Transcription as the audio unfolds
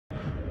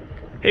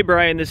Hey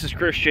Brian, this is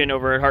Christian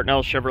over at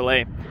Hartnell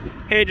Chevrolet.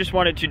 Hey, I just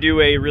wanted to do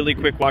a really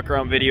quick walk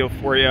around video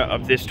for you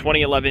of this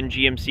 2011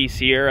 GMC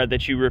Sierra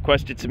that you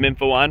requested some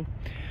info on.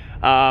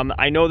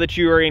 I know that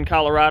you are in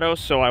Colorado,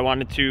 so I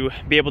wanted to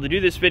be able to do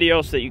this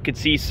video so that you could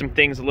see some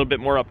things a little bit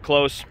more up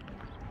close.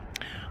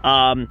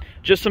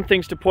 Just some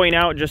things to point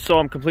out, just so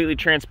I'm completely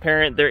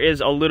transparent. There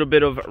is a little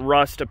bit of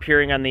rust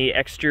appearing on the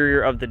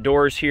exterior of the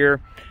doors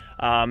here.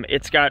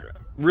 It's got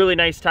really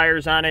nice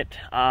tires on it.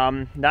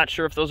 Not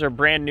sure if those are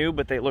brand new,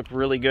 but they look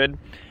really good.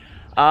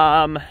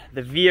 The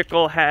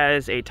vehicle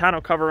has a tonneau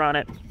cover on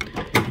it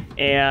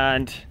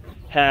and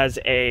has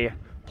a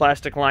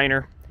plastic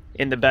liner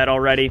in the bed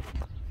already.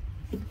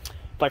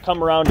 If I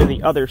come around to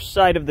the other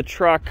side of the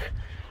truck,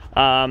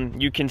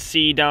 you can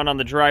see down on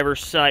the driver's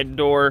side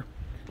door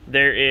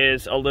there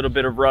is a little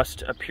bit of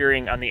rust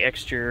appearing on the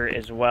exterior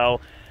as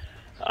well.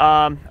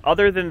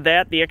 Other than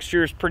that, the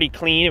exterior is pretty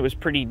clean. It was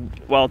pretty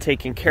well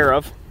taken care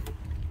of.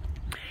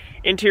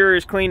 Interior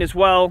is clean as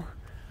well.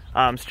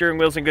 Steering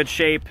wheel's in good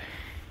shape.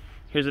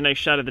 Here's a nice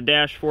shot of the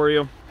dash for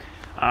you.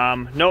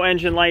 No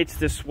engine lights.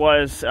 This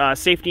was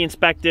safety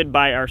inspected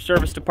by our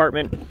service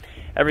department.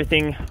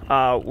 Everything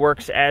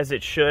works as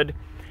it should.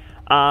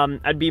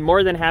 I'd be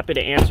more than happy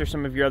to answer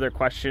some of your other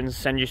questions,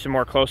 send you some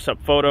more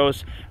close-up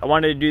photos. I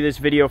wanted to do this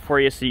video for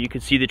you so you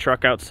could see the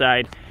truck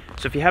outside.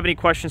 So if you have any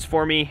questions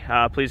for me,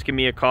 please give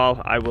me a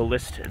call. I will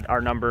list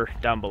our number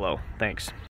down below. Thanks.